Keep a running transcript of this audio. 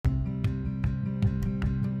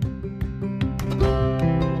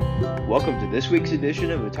Welcome to this week's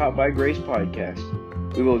edition of the Taught by Grace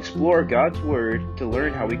podcast. We will explore God's Word to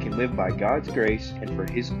learn how we can live by God's grace and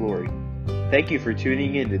for His glory. Thank you for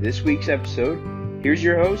tuning in to this week's episode. Here's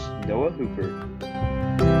your host, Noah Hooper.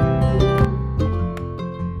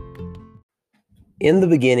 In the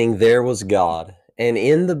beginning there was God, and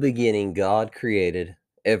in the beginning God created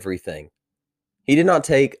everything. He did not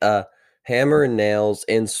take a hammer and nails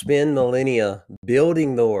and spend millennia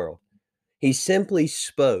building the world. He simply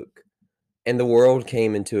spoke, and the world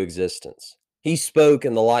came into existence. He spoke,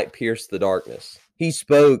 and the light pierced the darkness. He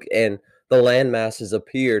spoke, and the land masses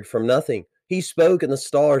appeared from nothing. He spoke, and the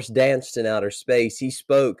stars danced in outer space. He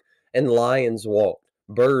spoke, and lions walked,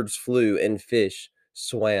 birds flew, and fish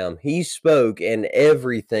swam. He spoke, and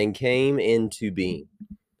everything came into being.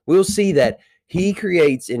 We'll see that he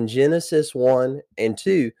creates in Genesis 1 and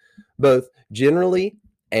 2, both generally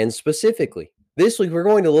and specifically. This week, we're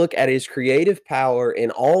going to look at his creative power in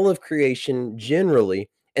all of creation generally.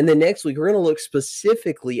 And then next week, we're going to look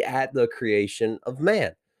specifically at the creation of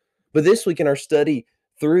man. But this week in our study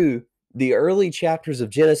through the early chapters of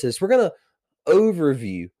Genesis, we're going to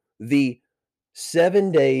overview the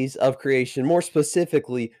 7 days of creation, more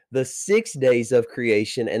specifically, the 6 days of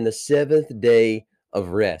creation and the seventh day of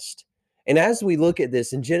rest. And as we look at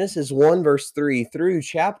this in Genesis 1, verse 3 through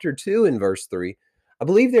chapter 2 and verse 3, I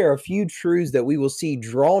believe there are a few truths that we will see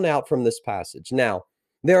drawn out from this passage. Now,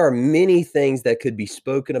 there are many things that could be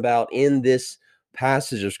spoken about in this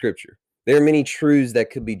passage of Scripture. There are many truths that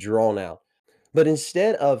could be drawn out. But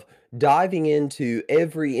instead of diving into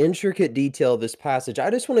every intricate detail of this passage, I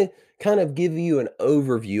just want to kind of give you an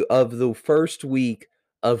overview of the first week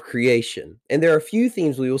of creation. And there are a few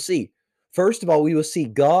themes we will see. First of all, we will see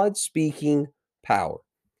God speaking power.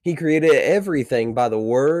 He created everything by the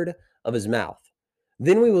word of his mouth.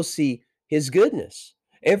 Then we will see his goodness.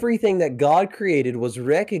 Everything that God created was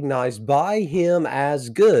recognized by him as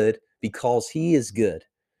good because he is good.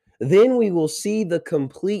 Then we will see the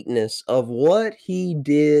completeness of what he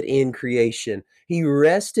did in creation. He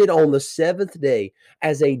rested on the seventh day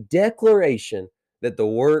as a declaration that the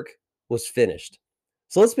work was finished.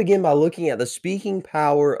 So let's begin by looking at the speaking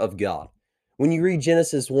power of God. When you read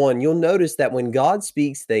Genesis 1, you'll notice that when God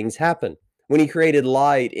speaks, things happen. When he created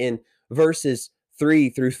light in verses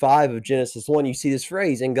 3 through 5 of Genesis 1, you see this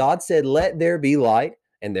phrase, and God said, "Let there be light,"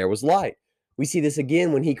 and there was light. We see this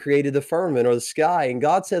again when he created the firmament or the sky, and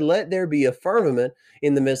God said, "Let there be a firmament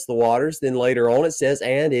in the midst of the waters." Then later on it says,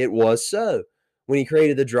 "And it was so." When he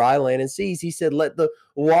created the dry land and seas, he said, "Let the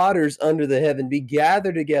waters under the heaven be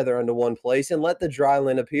gathered together unto one place, and let the dry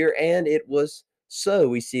land appear," and it was so.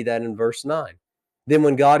 We see that in verse 9. Then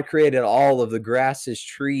when God created all of the grasses,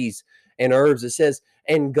 trees, and herbs, it says,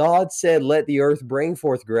 "And God said, Let the earth bring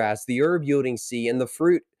forth grass, the herb yielding seed, and the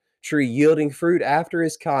fruit tree yielding fruit after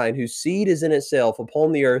his kind, whose seed is in itself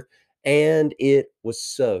upon the earth," and it was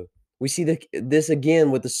so. We see this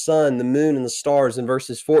again with the sun, the moon, and the stars in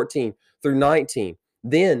verses 14 through 19.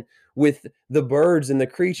 Then with the birds and the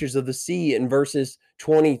creatures of the sea in verses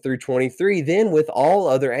 20 through 23. Then with all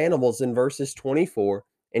other animals in verses 24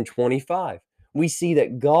 and 25. We see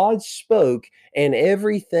that God spoke and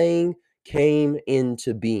everything came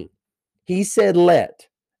into being. He said, "Let,"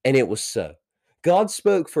 and it was so. God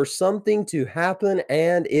spoke for something to happen,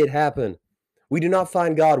 and it happened. We do not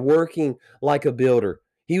find God working like a builder.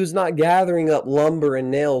 He was not gathering up lumber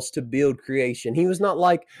and nails to build creation. He was not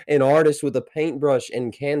like an artist with a paintbrush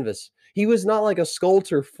and canvas. He was not like a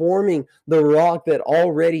sculptor forming the rock that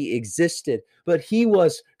already existed, but he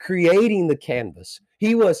was creating the canvas.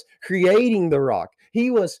 He was creating the rock.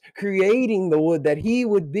 He was creating the wood that he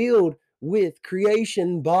would build with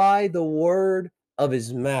creation by the word of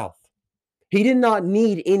his mouth. He did not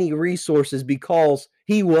need any resources because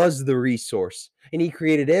he was the resource, and he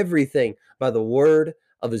created everything by the word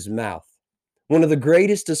of his mouth. One of the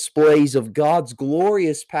greatest displays of God's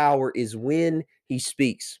glorious power is when he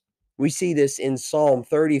speaks. We see this in Psalm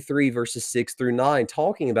 33, verses 6 through 9,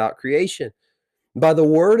 talking about creation. "By the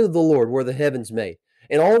word of the Lord were the heavens made,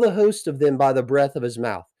 and all the host of them by the breath of his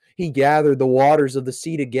mouth. He gathered the waters of the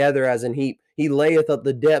sea together as an heap. He layeth up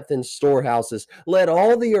the depth in storehouses. Let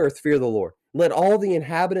all the earth fear the Lord. Let all the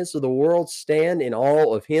inhabitants of the world stand in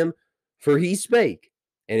awe of him. For he spake,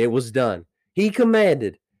 and it was done. He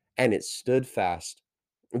commanded, and it stood fast."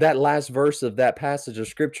 That last verse of that passage of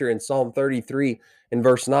scripture in Psalm 33 and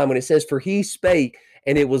verse 9, when it says, "For he spake,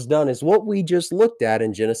 and it was done," is what we just looked at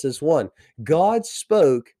in Genesis 1. God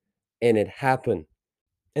spoke, and it happened.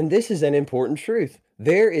 And this is an important truth.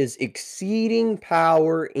 There is exceeding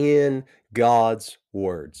power in God's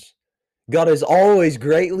words. God has always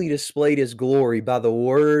greatly displayed his glory by the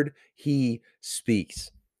word he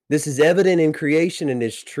speaks. This is evident in creation and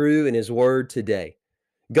is true in his word today.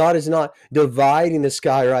 God is not dividing the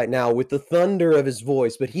sky right now with the thunder of his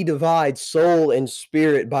voice, but he divides soul and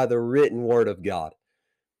spirit by the written word of God.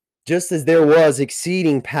 Just as there was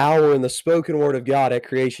exceeding power in the spoken word of God at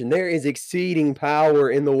creation, there is exceeding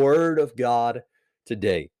power in the word of God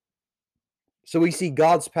today. So we see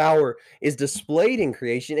God's power is displayed in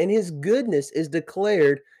creation and his goodness is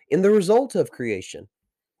declared in the result of creation.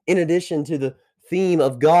 In addition to the theme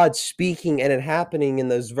of God speaking and it happening in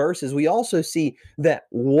those verses, we also see that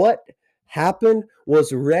what happened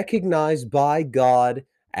was recognized by God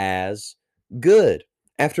as good.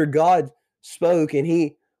 After God spoke and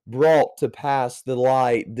he brought to pass the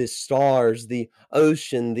light, the stars, the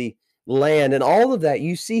ocean, the land, and all of that,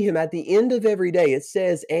 you see him at the end of every day. It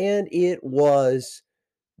says, and it was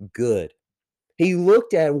good. He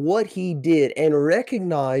looked at what he did and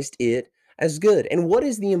recognized it as good. And what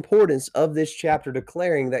is the importance of this chapter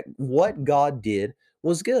declaring that what God did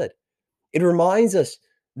was good? It reminds us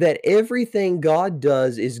that everything God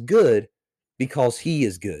does is good because he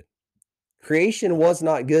is good. Creation was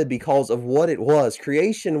not good because of what it was.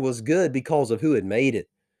 Creation was good because of who had made it.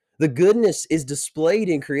 The goodness is displayed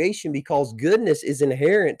in creation because goodness is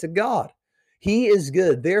inherent to God. He is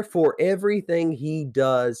good. Therefore, everything he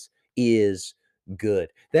does is good.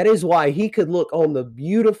 That is why he could look on the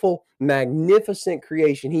beautiful, magnificent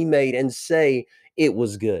creation he made and say it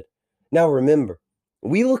was good. Now, remember,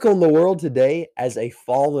 we look on the world today as a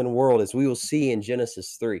fallen world, as we will see in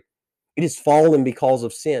Genesis 3. It is fallen because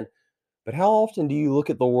of sin. But how often do you look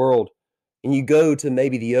at the world and you go to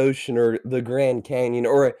maybe the ocean or the Grand Canyon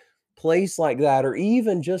or a place like that, or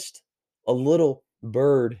even just a little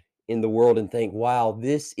bird in the world and think, wow,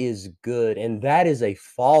 this is good. And that is a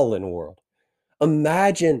fallen world.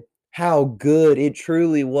 Imagine how good it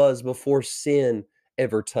truly was before sin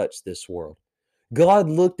ever touched this world. God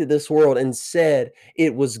looked at this world and said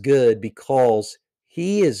it was good because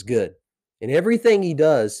he is good. And everything he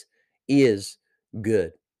does is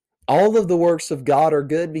good. All of the works of God are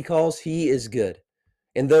good because he is good.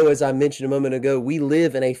 And though, as I mentioned a moment ago, we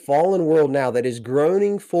live in a fallen world now that is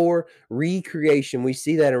groaning for recreation, we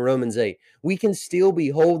see that in Romans 8. We can still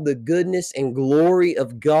behold the goodness and glory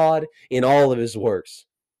of God in all of his works.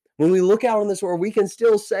 When we look out on this world, we can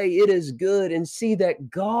still say it is good and see that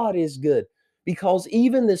God is good because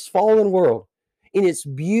even this fallen world, in its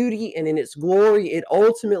beauty and in its glory, it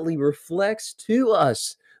ultimately reflects to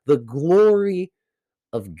us the glory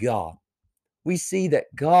of God. We see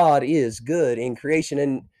that God is good in creation.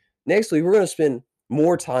 And next week, we're going to spend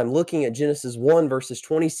more time looking at Genesis 1, verses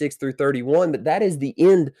 26 through 31. But that is the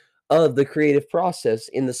end of the creative process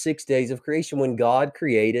in the 6 days of creation when God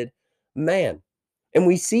created man. And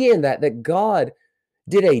we see in that God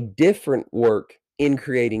did a different work in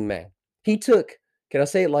creating man. He took, can I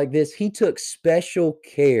say it like this? He took special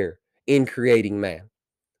care in creating man.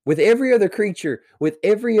 With every other creature, with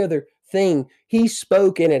every other thing, he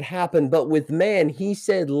spoke and it happened. But with man, he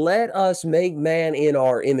said, let us make man in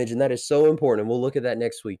our image. And that is so important. And we'll look at that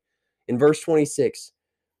next week. In verse 26,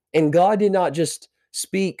 and God did not just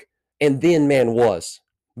speak and then man was.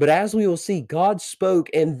 But as we will see, God spoke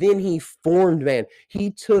and then he formed man.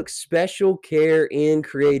 He took special care in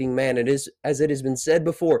creating man. It is, as it has been said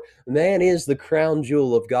before, man is the crown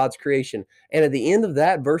jewel of God's creation. And at the end of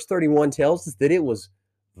that, verse 31 tells us that it was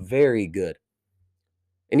very good.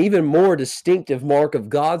 An even more distinctive mark of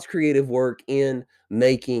God's creative work in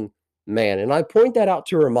making man. And I point that out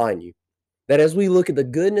to remind you that as we look at the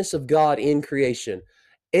goodness of God in creation,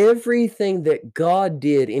 everything that God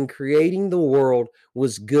did in creating the world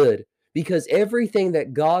was good because everything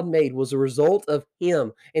that God made was a result of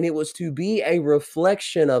him, and it was to be a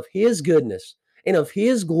reflection of his goodness and of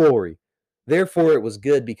his glory. Therefore, it was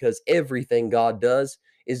good because everything God does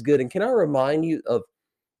is good. And can I remind you of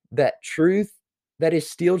that truth that is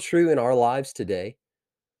still true in our lives today?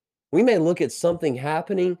 We may look at something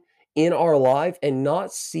happening in our life and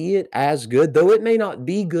not see it as good, though it may not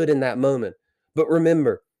be good in that moment. But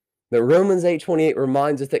remember that Romans 8:28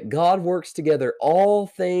 reminds us that God works together all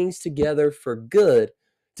things together for good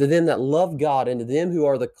to them that love God and to them who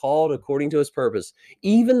are the called according to his purpose.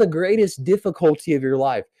 Even the greatest difficulty of your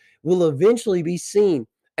life will eventually be seen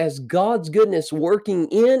as God's goodness working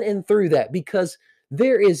in and through that, because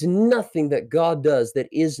there is nothing that God does that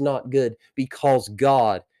is not good because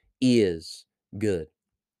God is good.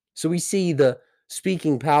 So we see the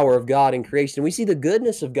speaking power of God in creation. We see the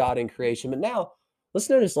goodness of God in creation. But now let's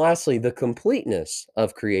notice lastly the completeness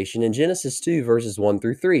of creation in Genesis 2, verses 1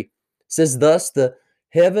 through 3. It says, thus the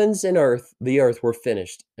heavens and the earth were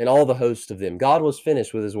finished, and all the host of them. God was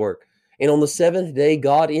finished with his work. And on the seventh day,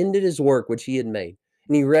 God ended his work which he had made.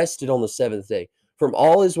 and he rested on the seventh day from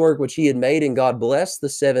all his work which he had made, and God blessed the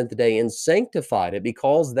seventh day and sanctified it,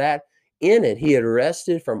 because that in it he had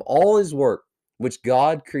rested from all his work which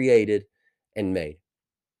God created and made.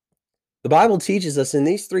 The Bible teaches us in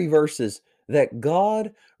these 3 verses that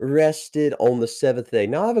God rested on the seventh day.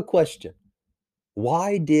 Now I have a question.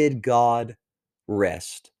 Why did God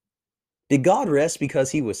rest? Did God rest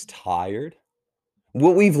because he was tired?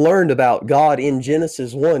 What we've learned about God in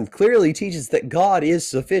Genesis 1 clearly teaches that God is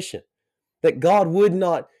sufficient, that God would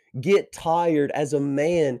not get tired as a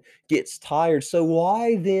man gets tired. So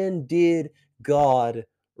why then did God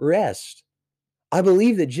rest? I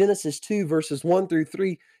believe that Genesis 2 verses 1 through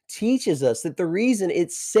 3 teaches us that the reason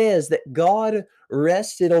it says that God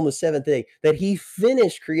rested on the seventh day, that he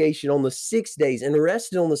finished creation on the 6 days and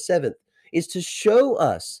rested on the seventh, is to show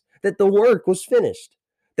us that the work was finished,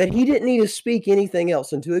 that he didn't need to speak anything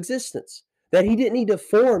else into existence, that he didn't need to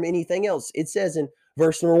form anything else. It says in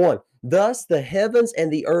verse number 1, thus the heavens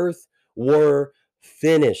and the earth were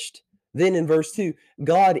finished. Then in verse 2,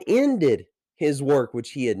 God ended his work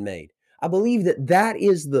which he had made. I believe that that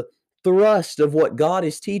is the thrust of what God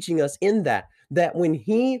is teaching us in that when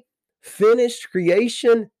he finished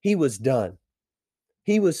creation, he was done.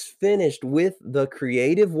 He was finished with the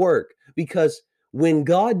creative work, because when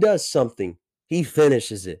God does something, he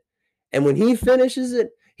finishes it. And when he finishes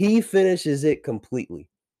it completely.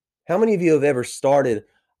 How many of you have ever started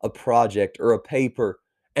a project or a paper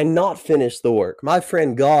and not finished the work? My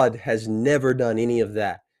friend, God has never done any of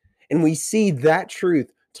that. And we see that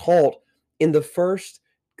truth taught in the first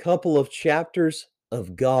couple of chapters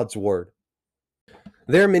of God's Word.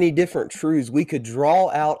 There are many different truths we could draw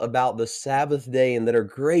out about the Sabbath day and that are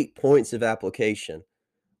great points of application.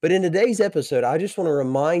 But in today's episode, I just want to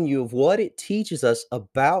remind you of what it teaches us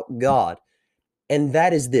about God. And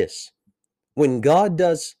that is this: when God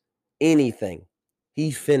does anything, he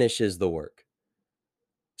finishes the work.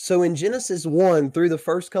 So in Genesis 1 through the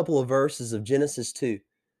first couple of verses of Genesis 2,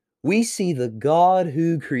 we see the God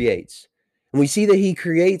who creates. And we see that he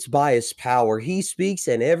creates by his power. He speaks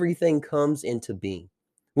and everything comes into being.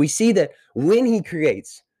 We see that when he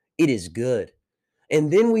creates, it is good.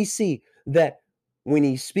 And then we see that when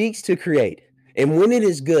he speaks to create, and when it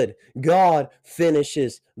is good, God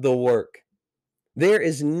finishes the work. There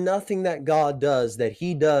is nothing that God does that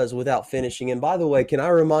he does without finishing. And by the way, can I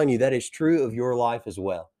remind you, that is true of your life as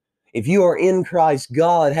well. If you are in Christ,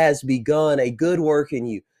 God has begun a good work in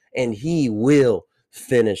you, and he will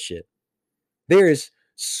finish it. There is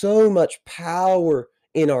so much power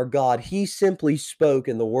in our God. He simply spoke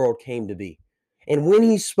and the world came to be. And when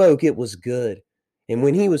he spoke, it was good. And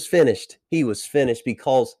when he was finished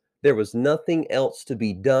because there was nothing else to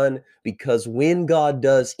be done, because when God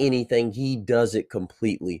does anything, he does it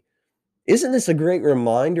completely. Isn't this a great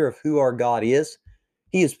reminder of who our God is?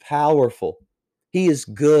 He is powerful. He is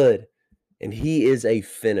good. And he is a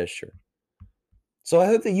finisher. So I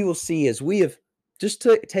hope that you will see, as we have just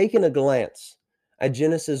taken a glance at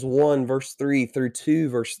Genesis 1 verse 3 through 2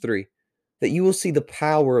 verse 3, that you will see the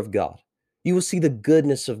power of God. You will see the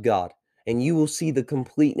goodness of God, and you will see the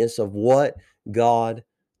completeness of what God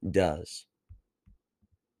does.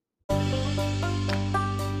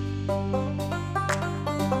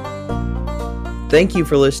 Thank you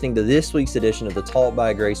for listening to this week's edition of the Taught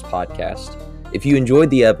by Grace podcast. If you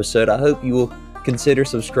enjoyed the episode, I hope you will consider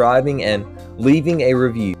subscribing and leaving a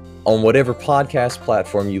review on whatever podcast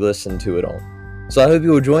platform you listen to it on. So I hope you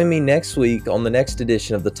will join me next week on the next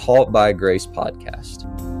edition of the Taught by Grace podcast.